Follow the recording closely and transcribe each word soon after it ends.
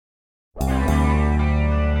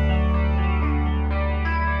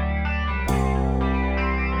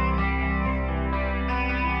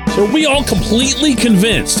Are we all completely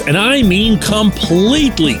convinced, and I mean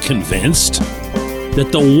completely convinced, that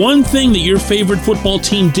the one thing that your favorite football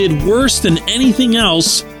team did worse than anything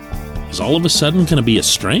else is all of a sudden going to be a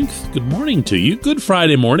strength? Good morning to you. Good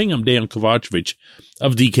Friday morning. I'm Dejan Kovacevic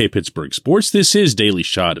of DK Pittsburgh Sports. This is Daily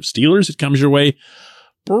Shot of Steelers. It comes your way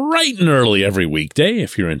bright and early every weekday.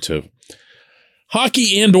 If you're into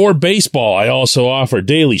hockey and or baseball, I also offer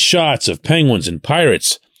daily shots of Penguins and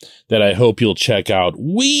Pirates that I hope you'll check out.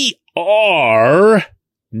 We are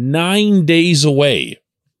 9 days away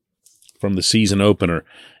from the season opener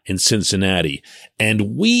in Cincinnati,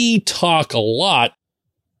 and we talk a lot,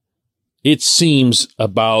 it seems,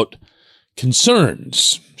 about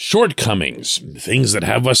concerns, shortcomings, things that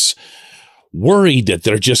have us worried that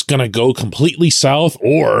they're just going to go completely south,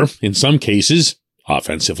 or in some cases,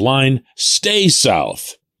 offensive line, stay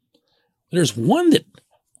south. There's one that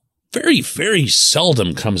very, very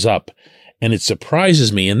seldom comes up, and it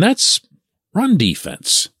surprises me, and that's run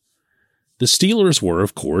defense. The Steelers were,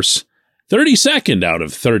 of course, 32nd out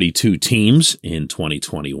of 32 teams in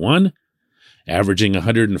 2021, averaging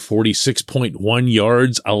 146.1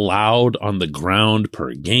 yards allowed on the ground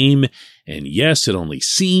per game, and yes, it only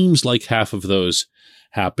seems like half of those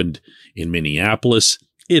happened in Minneapolis.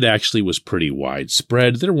 It actually was pretty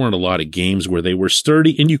widespread. There weren't a lot of games where they were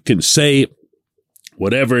sturdy, and you can say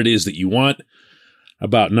whatever it is that you want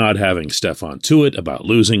about not having Stephon Tuitt, about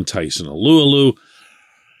losing Tyson Alualu,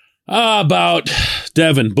 about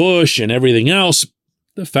Devin Bush and everything else.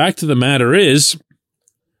 The fact of the matter is,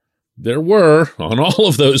 there were, on all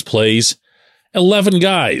of those plays, 11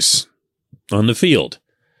 guys on the field.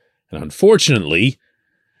 And unfortunately,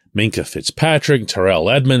 Minkah Fitzpatrick, Terrell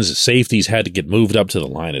Edmonds, the safeties had to get moved up to the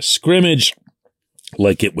line of scrimmage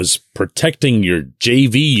like it was protecting your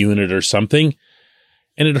JV unit or something.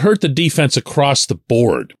 And it hurt the defense across the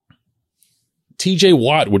board. TJ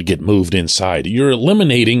Watt would get moved inside. You're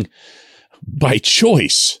eliminating, by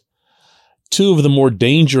choice, two of the more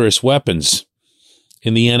dangerous weapons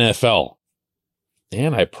in the NFL.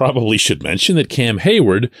 And I probably should mention that Cam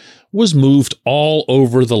Hayward was moved all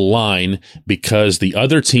over the line because the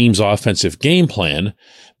other team's offensive game plan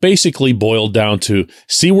basically boiled down to,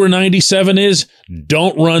 see where 97 is?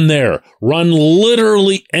 Don't run there. Run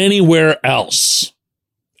literally anywhere else.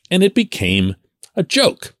 And it became a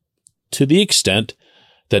joke to the extent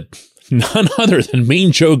that none other than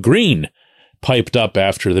Mean Joe Green piped up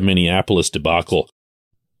after the Minneapolis debacle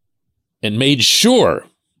and made sure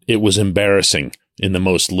it was embarrassing in the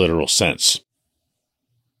most literal sense.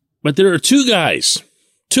 But there are two guys,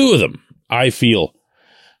 two of them, I feel,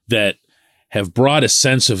 that have brought a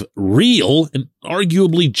sense of real and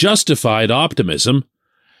arguably justified optimism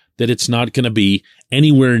that it's not going to be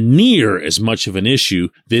anywhere near as much of an issue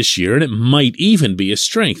this year, and it might even be a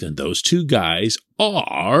strength. And those two guys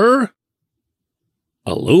are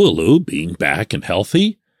Alualu being back and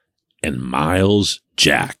healthy, and Myles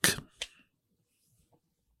Jack.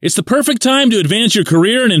 It's the perfect time to advance your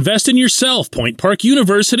career and invest in yourself. Point Park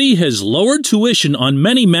University has lowered tuition on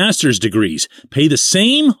many master's degrees. Pay the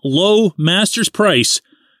same low master's price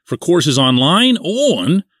for courses online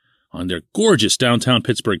or on their gorgeous downtown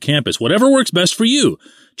Pittsburgh campus. Whatever works best for you.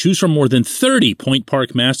 Choose from more than 30 Point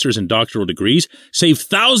Park master's and doctoral degrees. Save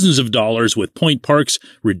thousands of dollars with Point Park's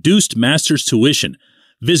reduced master's tuition.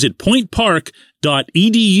 Visit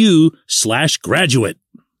pointpark.edu/graduate.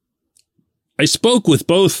 I spoke with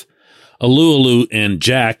both Alualu and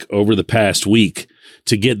Jack over the past week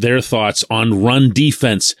to get their thoughts on run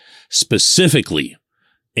defense specifically.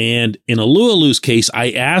 And in Alualu's case,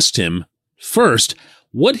 I asked him first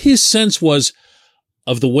what his sense was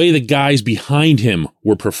of the way the guys behind him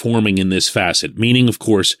were performing in this facet, meaning, of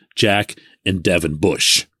course, Jack and Devin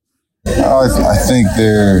Bush. I think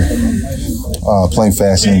they're playing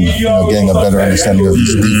fast and getting a better understanding of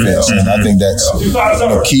this defense, and I think that's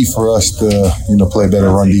key for us to play better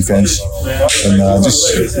run defense and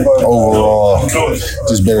just overall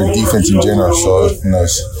just better defense in general. So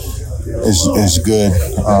it's good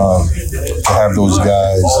to have those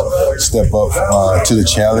guys step up to the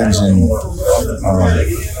challenge, and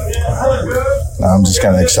I'm just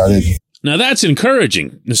kind of excited. Now that's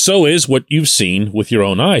encouraging. So is what you've seen with your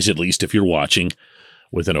own eyes, at least if you're watching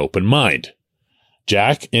with an open mind.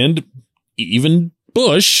 Jack and even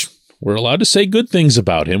Bush, we're allowed to say good things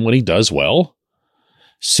about him when he does well,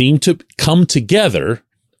 seem to come together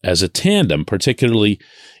as a tandem, particularly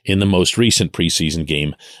in the most recent preseason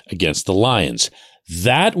game against the Lions.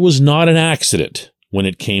 That was not an accident when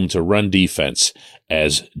it came to run defense,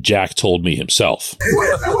 as Jack told me himself. There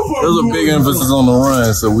was a big emphasis on the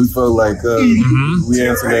run, so we felt like we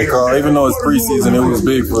answered that call. Even though it's preseason, it was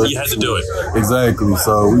big for us. You had to do it. Exactly.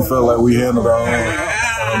 So we felt like we handled our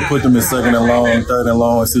own, put them in second and long, third and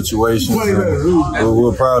long situations.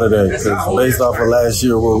 We're proud of that because based off of last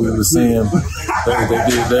year, what we were seeing,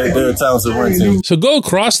 they're a talented run team. So go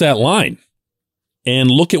across that line and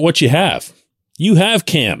look at what you have. You have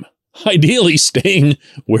Cam, ideally staying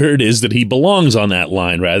where it is that he belongs on that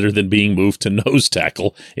line rather than being moved to nose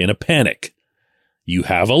tackle in a panic. You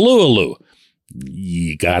have Alualu.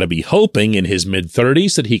 You got to be hoping in his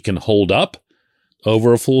mid-30s that he can hold up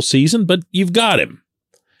over a full season, but you've got him.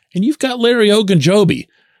 And you've got Larry Ogunjobi,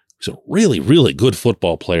 who's a really, really good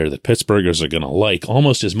football player that Pittsburghers are going to like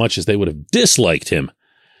almost as much as they would have disliked him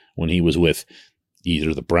when he was with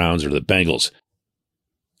either the Browns or the Bengals.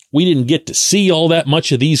 We didn't get to see all that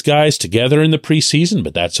much of these guys together in the preseason,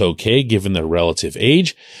 but that's okay given their relative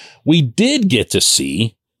age. We did get to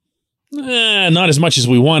see, not as much as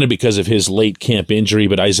we wanted because of his late camp injury,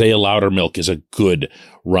 but Isaiah Loudermilk is a good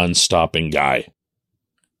run-stopping guy.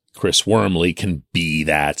 Chris Wormley can be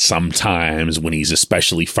that sometimes when he's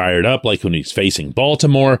especially fired up, like when he's facing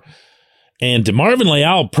Baltimore. And DeMarvin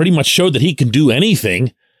Leal pretty much showed that he can do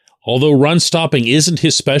anything. Although run-stopping isn't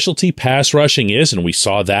his specialty, pass rushing is, and we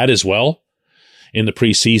saw that as well in the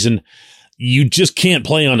preseason. You just can't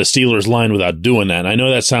play on the Steelers line without doing that. And I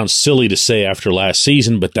know that sounds silly to say after last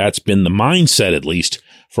season, but that's been the mindset, at least,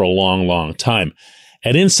 for a long, long time.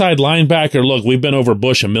 At inside linebacker, look, we've been over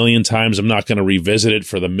Bush a million times. I'm not going to revisit it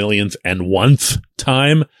for the millionth and oneth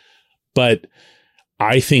time, but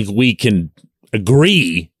I think we can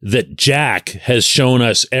agree that Jack has shown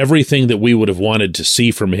us everything that we would have wanted to see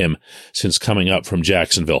from him since coming up from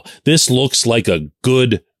Jacksonville. This looks like a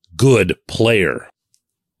good player.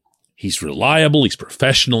 He's reliable, he's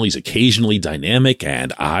professional, he's occasionally dynamic,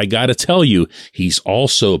 and I gotta tell you, he's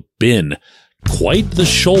also been quite the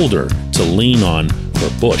shoulder to lean on for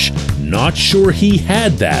Bush. Not sure he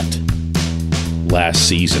had that last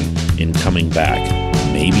season in coming back.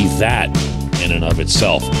 Maybe that in and of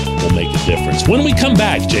itself will make a difference. When we come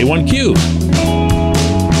back, J1Q.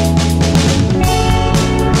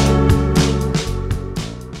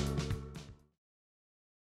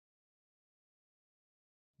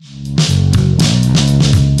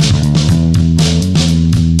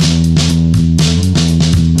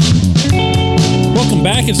 Welcome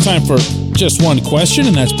back. It's time for Just One Question,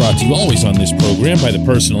 and that's brought to you always on this program by the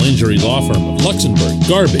personal injury law firm of Luxembourg,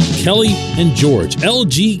 Garbett, Kelly, and George,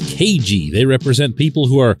 LGKG. They represent people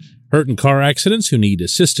who are hurt in car accidents, who need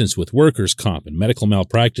assistance with workers' comp and medical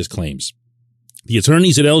malpractice claims. The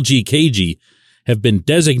attorneys at LGKG have been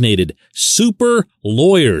designated super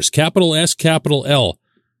lawyers, capital S, capital L,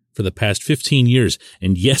 for the past 15 years.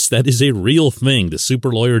 And yes, that is a real thing. The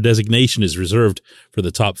super lawyer designation is reserved for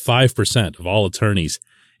the top 5% of all attorneys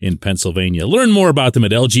in Pennsylvania. Learn more about them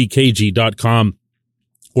at lgkg.com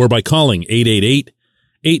or by calling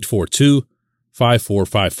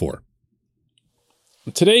 888-842-5454.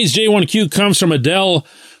 Today's J1Q comes from Adele,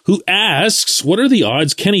 who asks, what are the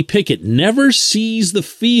odds Kenny Pickett never sees the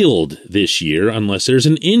field this year unless there's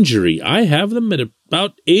an injury? I have them at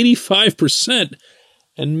about 85%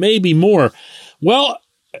 and maybe more. Well,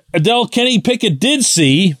 Adele, Kenny Pickett did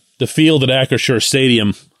see the field at Acrisure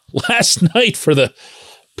Stadium last night for the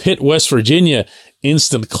Pitt, West Virginia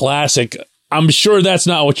Instant Classic. I'm sure that's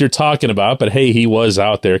not what you're talking about, but hey, he was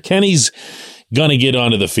out there. Kenny's going to get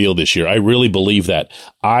onto the field this year. I really believe that.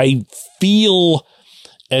 I feel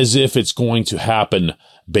as if it's going to happen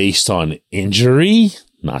based on injury.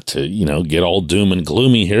 Not to, get all doom and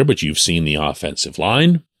gloomy here, but you've seen the offensive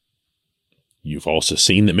line. You've also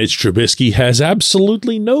seen that Mitch Trubisky has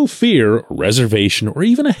absolutely no fear, or reservation, or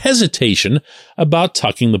even a hesitation about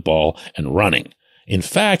tucking the ball and running. In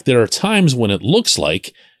fact, there are times when it looks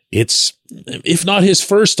like it's, if not his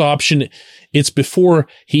first option, it's before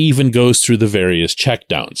he even goes through the various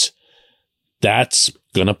checkdowns. That's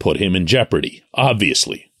going to put him in jeopardy,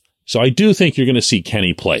 obviously. So I do think you're going to see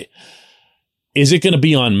Kenny play. Is it going to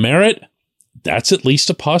be on merit? That's at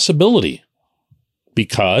least a possibility.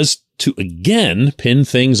 Because to, again, pin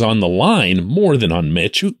things on the line more than on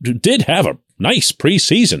Mitch, who did have a nice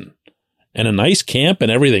preseason and a nice camp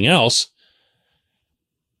and everything else,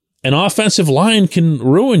 an offensive line can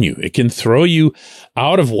ruin you. It can throw you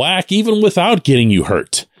out of whack even without getting you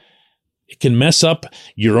hurt. It can mess up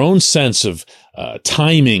your own sense of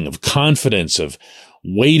timing, of confidence, of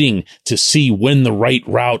waiting to see when the right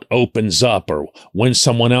route opens up or when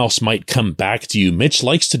someone else might come back to you. Mitch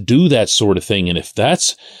likes to do that sort of thing. And if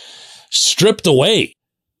that's stripped away,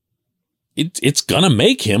 it's going to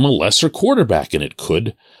make him a lesser quarterback, and it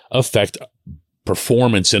could affect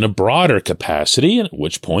performance in a broader capacity, and at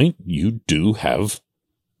which point you do have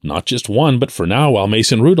not just one, but for now, while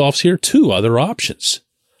Mason Rudolph's here, 2 other options.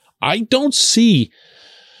 I don't see,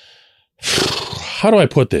 how do I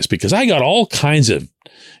put this? Because I got all kinds of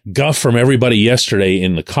guff from everybody yesterday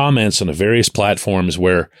in the comments on the various platforms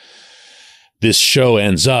where this show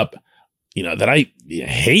ends up, that I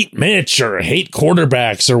hate Mitch or hate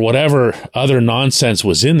quarterbacks or whatever other nonsense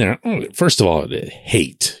was in there. First of all,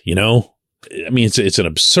 hate, I mean, it's an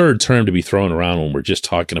absurd term to be thrown around when we're just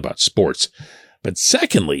talking about sports. But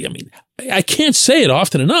secondly, I mean, I can't say it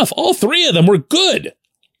often enough. All 3 of them were good.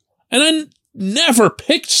 And I never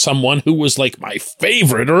picked someone who was like my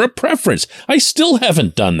favorite or a preference. I still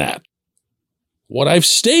haven't done that. What I've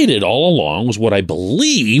stated all along was what I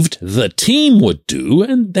believed the team would do.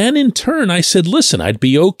 And then in turn, I said, listen, I'd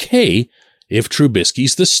be okay if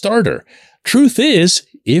Trubisky's the starter. Truth is,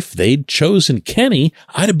 if they'd chosen Kenny,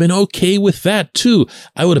 I'd have been okay with that too.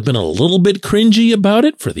 I would have been a little bit cringy about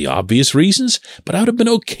it for the obvious reasons, but I would have been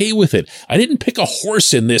okay with it. I didn't pick a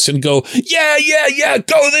horse in this and go, yeah,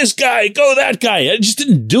 go this guy, go that guy. I just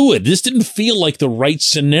didn't do it. This didn't feel like the right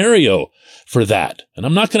scenario for that. And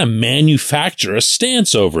I'm not going to manufacture a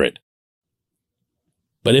stance over it.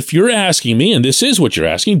 But if you're asking me, and this is what you're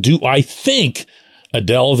asking, do I think,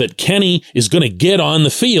 Adele, that Kenny is going to get on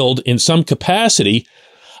the field in some capacity?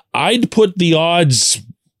 I'd put the odds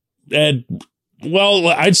at, well,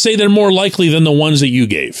 I'd say they're more likely than the ones that you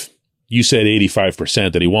gave. You said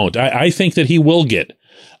 85% that he won't. I think that he will get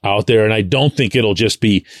out there, and I don't think it'll just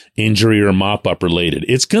be injury or mop-up related.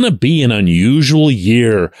 It's going to be an unusual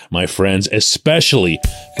year, my friends, especially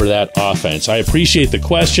for that offense. I appreciate the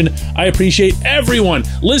question. I appreciate everyone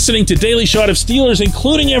listening to Daily Shot of Steelers,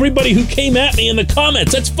 including everybody who came at me in the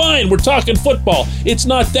comments. That's fine. We're talking football. It's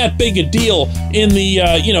not that big a deal in the,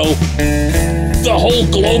 the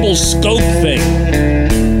whole global scope thing.